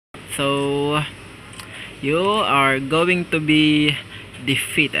So you are going to be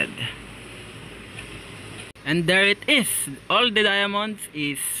defeated. And there it is. All the diamonds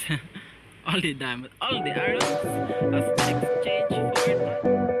is all the arrows has been exchanged for.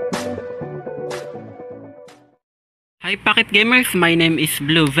 Hi Pocket Gamers, my name is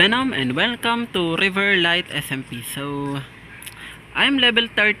BlueVenom and welcome to Reverlite SMP. So I'm level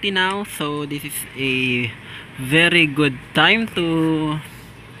 30 now, so this is a very good time to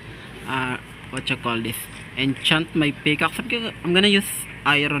what you call this, enchant my pickaxe. I'm gonna use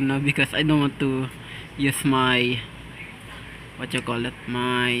iron now because I don't want to use my what you call it,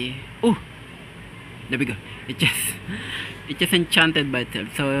 my there we go. It just enchanted by itself.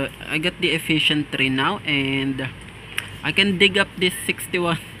 So I got the efficient tree now, and I can dig up this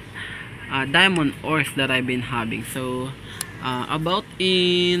 61 diamond ores that I've been having. So about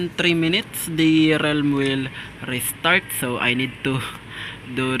in 3 minutes the realm will restart, so I need to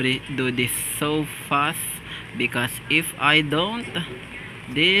do this so fast, because if I don't,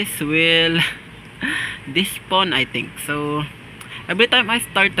 this will despawn, I think. So every time I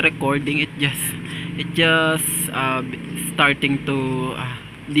start recording, it just starting to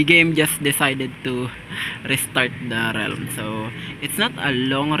the game just decided to restart the realm. So it's not a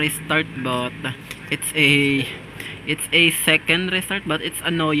long restart, but it's a second restart, but it's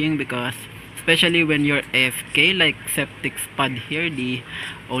annoying because especially when you're AFK, like Septic Spud here, the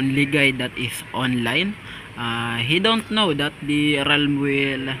only guy that is online, he don't know that the realm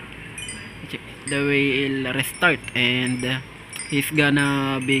will restart, and he's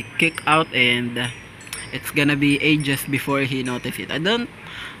gonna be kicked out, and it's gonna be ages before he notices it. I don't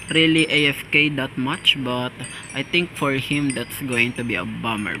really AFK that much, but I think for him that's going to be a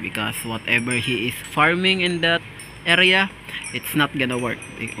bummer, because whatever he is farming in that area, it's not gonna work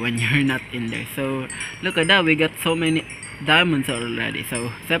when you're not in there. So look at that, we got so many diamonds already.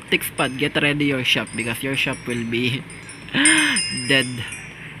 So Septic Spot, get ready your shop, because your shop will be dead.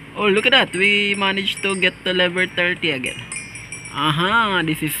 Oh, look at that, we managed to get to level 30 again.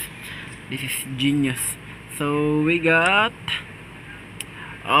 This is genius. So we got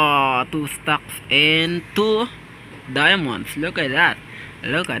 2 stacks and 2 diamonds. Look at that.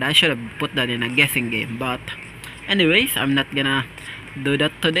 I should have put that in a guessing game, but anyways, I'm not gonna do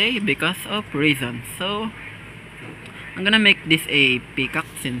that today because of reasons. So I'm gonna make this a pickaxe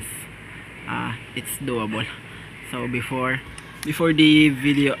since it's doable. So before the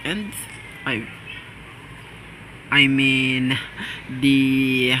video ends, I mean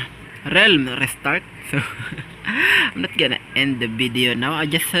the realm restart. So I'm not gonna end the video now, I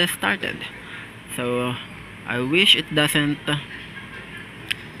just started. So I wish it doesn't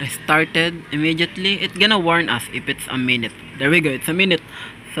restarted immediately. It's gonna warn us if it's a minute. There we go, it's a minute.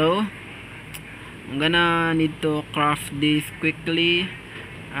 So I'm gonna need to craft this quickly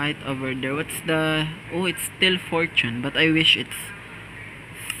right over there. What's the it's still fortune, but I wish it's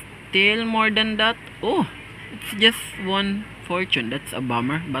still more than that. It's just 1 fortune. That's a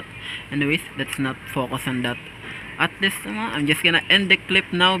bummer, but anyways, let's not focus on that at this moment. I'm just gonna end the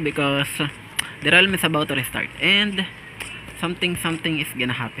clip now because the realm is about to restart, and something is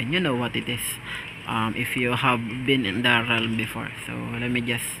gonna happen. You know what it is if you have been in the realm before. So let me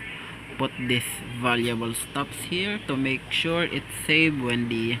just put this valuable stuffs here to make sure it's saved when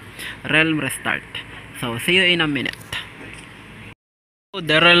the realm restart. So see you in a minute. So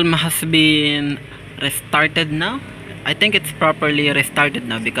the realm has been restarted now. I think it's properly restarted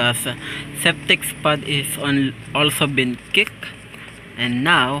now because Septic Spud is also been kicked, and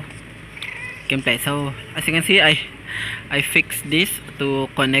now can play. So as you can see, I fixed this to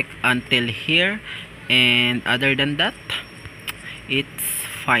connect until here, and other than that, it's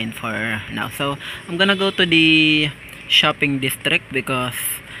fine for now. So I'm gonna go to the shopping district because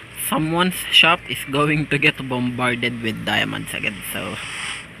someone's shop is going to get bombarded with diamonds again. So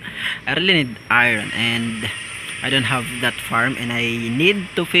I really need iron, and I don't have that farm, and I need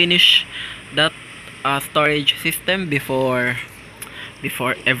to finish that storage system before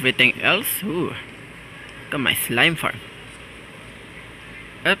everything else. Look at my slime farm.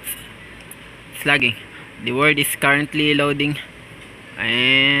 Oops, it's lagging. The word is currently loading,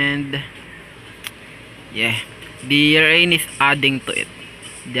 and yeah, the rain is adding to it.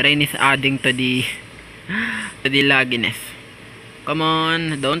 The rain is adding to the lagginess. Come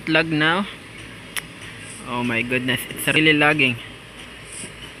on, don't lag now. Oh my goodness, it's really lagging.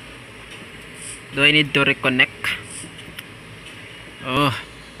 Do I need to reconnect?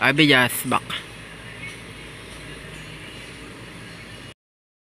 I'll be just back.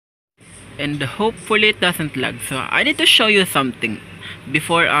 And hopefully it doesn't lag. So I need to show you something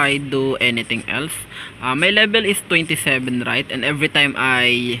before I do anything else. My level is 27, right? And every time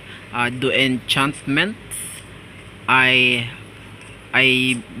I do enchantments, I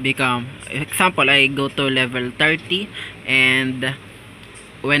become, example, I go to level 30, and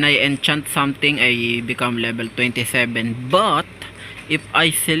when I enchant something I become level 27. But if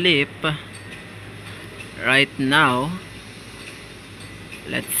I sleep right now,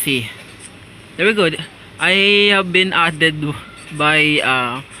 let's see, there we go, I have been added by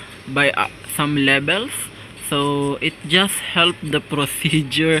some levels, so it just helped the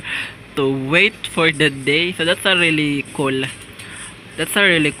procedure to wait for the day. So that's a really cool,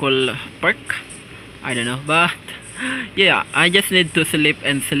 perk. I don't know, but yeah, I just need to sleep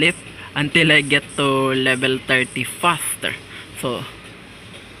and sleep until I get to level 30 faster. So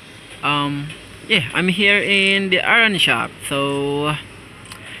yeah, I'm here in the iron shop, so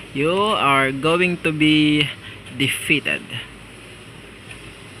you are going to be defeated.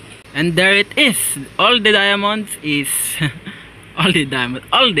 And there it is, all the diamonds is all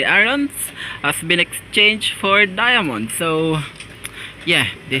the irons has been exchanged for diamonds. So yeah,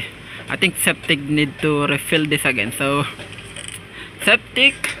 I think Septic need to refill this again. So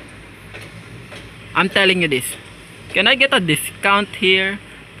Septic, I'm telling you this, can I get a discount here,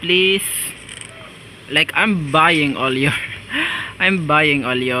 please? Like, I'm buying all your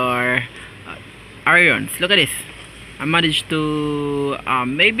irons. Look at this, I managed to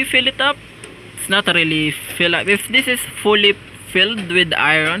maybe fill it up. It's not really fill up. If this is fully filled with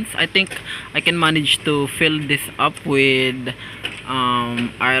irons, I think I can manage to fill this up with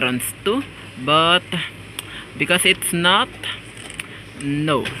irons too. But because it's not,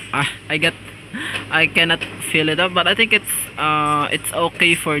 no, I cannot fill it up. But I think it's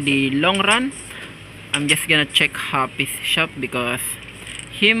okay for the long run. I'm just gonna check Happy's shop because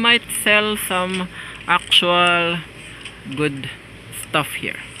he might sell some actual good stuff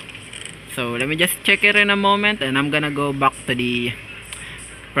here. So let me just check it in a moment, and I'm gonna go back to the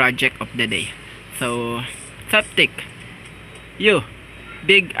project of the day. So Septic, you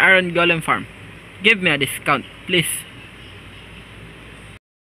big iron golem farm, give me a discount, please.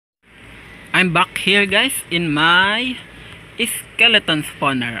 I'm back here, guys, in my skeleton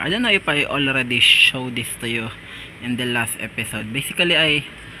spawner. I don't know if I already showed this to you in the last episode. Basically,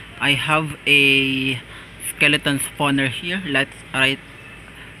 I have a skeleton spawner here, right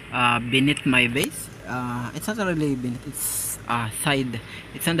beneath my base. It's not really beneath, it's side,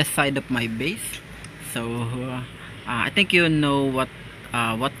 it's on the side of my base. So I think you know what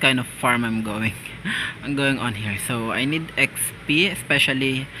kind of farm I'm going I'm going on here. So I need XP,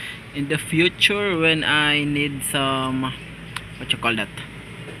 especially in the future when I need some, what you call that,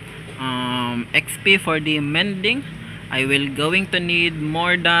 XP for the mending. I will going to need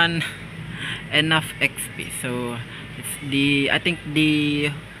more than enough XP. So it's I think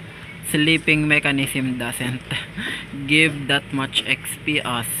the sleeping mechanism doesn't give that much XP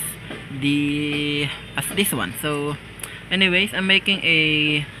as this one. So anyways, I'm making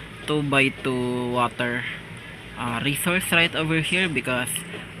a 2x2 water resource right over here because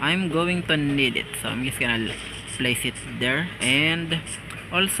I'm going to need it. So I'm just gonna place it there. And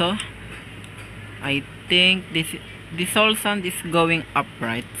also I think this soul sand is going up,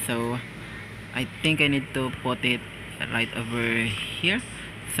 right? So I think I need to put it right over here.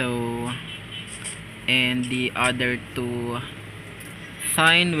 So, and the other two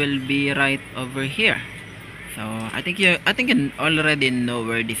sign will be right over here. So I think you already know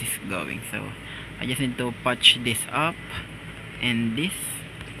where this is going. So I just need to patch this up and this,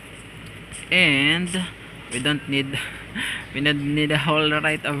 and we don't need a hole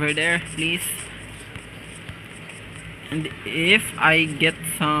right over there, please. And if I get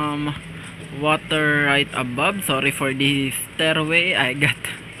some water right above, sorry for the stairway, I get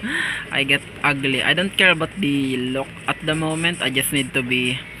ugly. I don't care about the look at the moment. I just need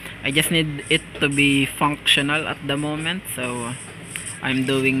it to be functional at the moment. So I'm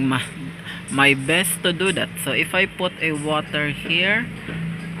doing my best to do that. So if I put a water here,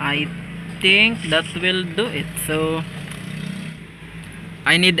 I think that will do it. So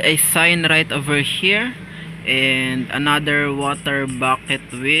I need a sign right over here, and another water bucket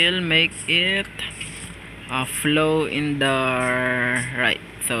will make it flow in the right.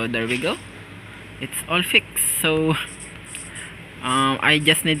 So there we go, it's all fixed. So I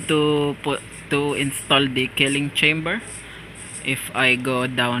just need to install the killing chamber. If I go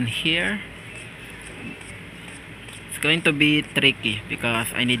down here, it's going to be tricky because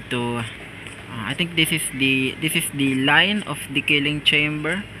I need to I think this is the line of the killing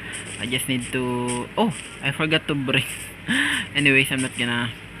chamber. I just need to, oh, I forgot to bring anyways, I'm not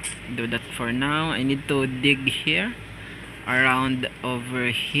gonna do that for now. I need to dig here around over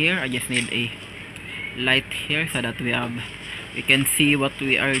here. I just need a light here so that we have we can see what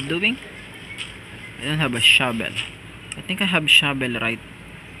we are doing. I don't have a shovel. I think I have shovel right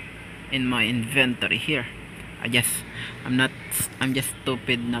in my inventory here. I'm just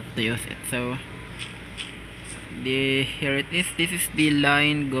stupid not to use it. So here it is. This is the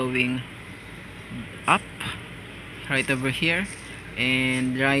line going up right over here,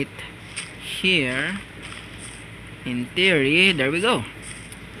 and right here, in theory, there we go.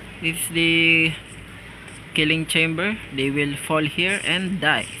 This is the killing chamber. They will fall here and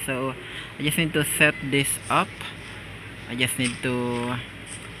die. So I just need to set this up. I just need to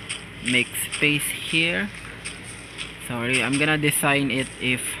make space here. Sorry, I'm gonna design it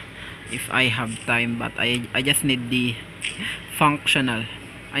if I have time, but I just need the functional.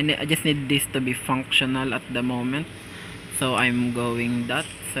 I just need this to be functional at the moment. So I'm going that.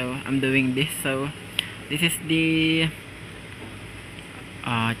 So I'm doing this. So this is the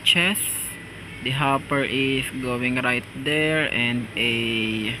chest. The hopper is going right there, and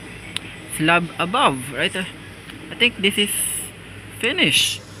a slab above, right? I think this is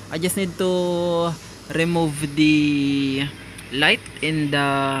finished. I just need to remove the light in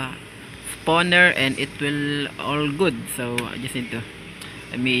the spawner and it will all good. So I just need to,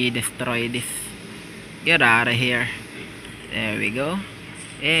 let me destroy this. Get out of here. There we go.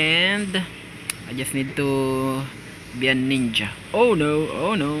 And I just need to be a ninja. Oh no,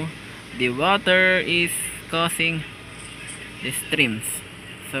 oh no, the water is causing the streams.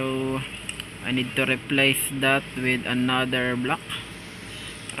 So I need to replace that with another block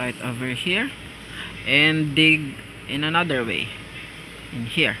right over here, and dig in another way in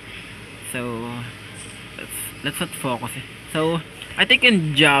here. So let's not focus. So I think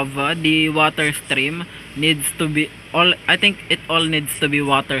in Java the water stream needs to be all, I think it all needs to be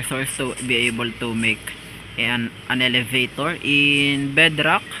water source to be able to make an elevator. In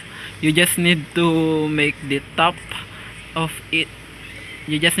Bedrock you just need to make the top of it.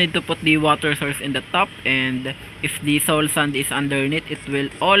 You just need to put the water source in the top, and if the soul sand is underneath, it will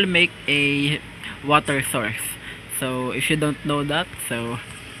all make a water source. So if you don't know that, so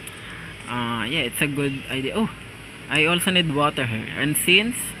yeah, it's a good idea. Oh, I also need water here, and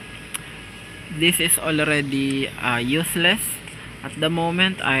since this is already useless at the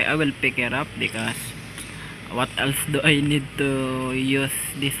moment, I will pick it up, because what else do I need to use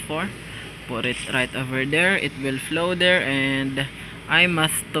this for? Put it right over there, it will flow there, and I'm a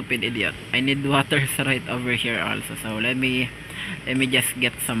stupid idiot. I need water right over here also. So let me just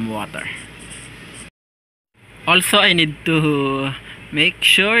get some water. Also, I need to make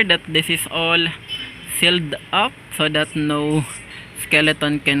sure that this is all sealed up so that no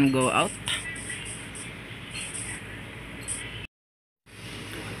skeleton can go out.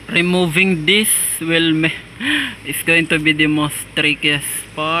 Removing this is going to be the most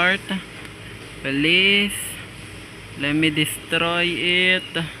trickiest part. Please let me destroy it.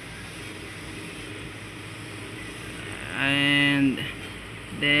 And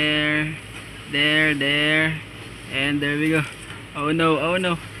there, and there we go. Oh no, oh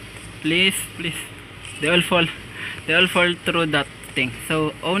no, please, please, they all fall through that thing.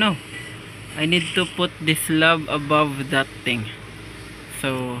 So oh no, I need to put this slab above that thing.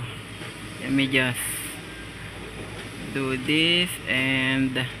 So let me just do this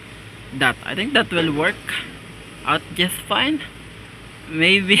and that. I think that will work out just fine.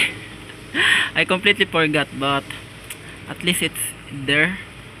 Maybe I completely forgot, but at least it's there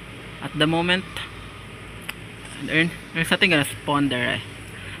at the moment. There's something gonna spawn there, right?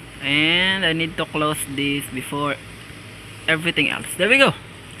 And I need to close this before everything else. There we go.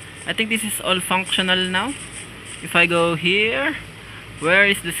 I think this is all functional now. If I go here, where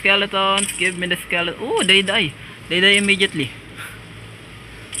is the skeletons? Give me the skeleton. Oh, they die immediately.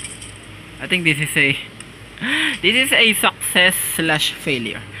 I think this is a success slash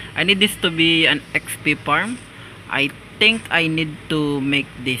failure. I need this to be an XP farm. I think I need to make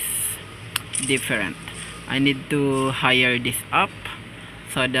this different. I need to higher this up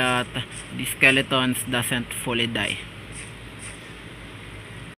so that the skeletons doesn't fully die.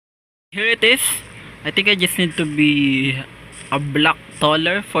 Here it is. I think I just need to be a block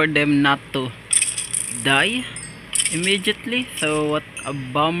taller for them not to die immediately. So what a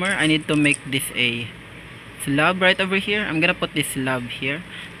bummer. I need to make this a slab right over here. I'm gonna put this slab here.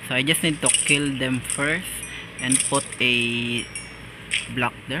 So I just need to kill them first and put a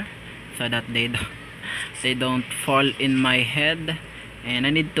block there so that they don't fall in my head. And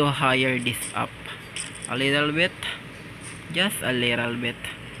I need to higher this up a little bit, just a little bit,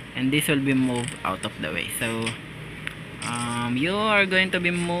 and this will be moved out of the way. So you are going to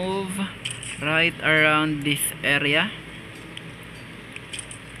be moved right around this area.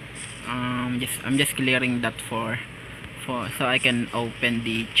 I'm just clearing that for so I can open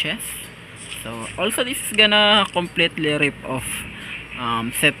the chest. So also this is gonna completely rip off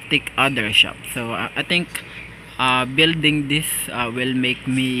septic other shop. So I think building this will make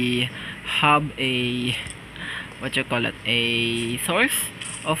me have a, what you call it, a source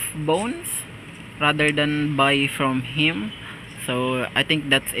of bones rather than buy from him. So I think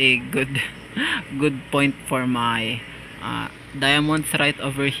that's a good good point for my diamonds right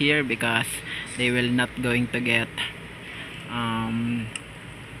over here, because they will not going to get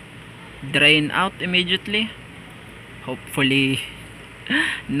drain out immediately, hopefully.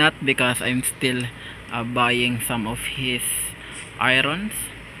 Not, because I'm still buying some of his irons.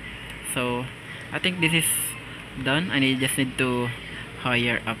 So I think this is done. I just need to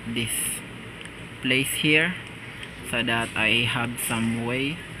higher up this place here so that I have some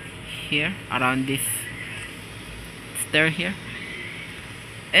way here around this stair here.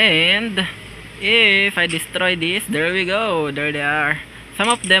 And if I destroy this, there we go, there they are. Some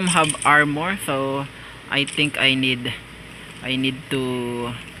of them have armor, so I think I need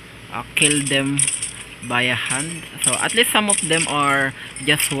to kill them by a hand. So at least some of them are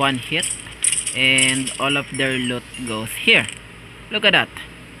just one hit, and all of their loot goes here. Look at that,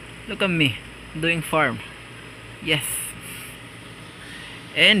 look at me doing farm. Yes.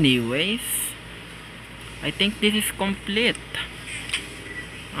 Anyways, I think this is complete.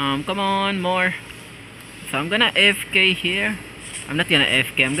 Come on, more. So I'm gonna AFK here. I'm not gonna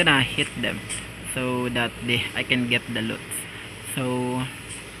AFK, I'm gonna hit them so that I can get the loot. So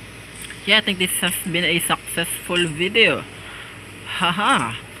yeah, I think this has been a successful video.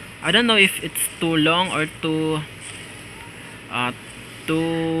 Haha. I don't know if it's too long or too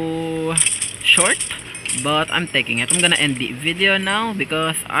short, but I'm taking it. I'm gonna end the video now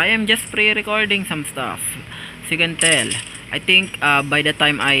because I am just pre-recording some stuff. So you can tell, I think by the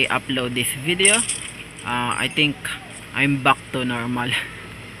time I upload this video, I think I'm back to normal.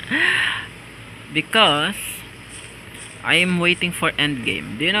 Because I am waiting for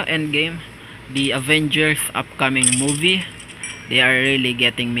Endgame. Do you know Endgame? The Avengers upcoming movie. They are really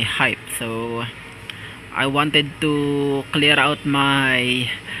getting me hyped. So I wanted to clear out my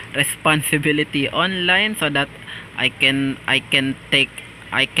responsibility online so that I cannot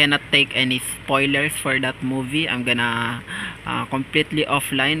take any spoilers for that movie. I'm gonna completely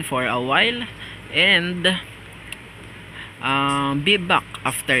offline for a while and be back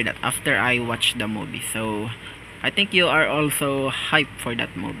after that, after I watch the movie. So I think you are also hyped for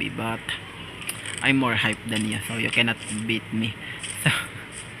that movie, but I'm more hyped than you, so you cannot beat me. So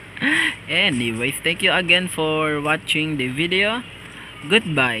anyways, thank you again for watching the video.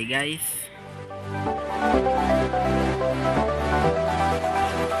 Goodbye, guys.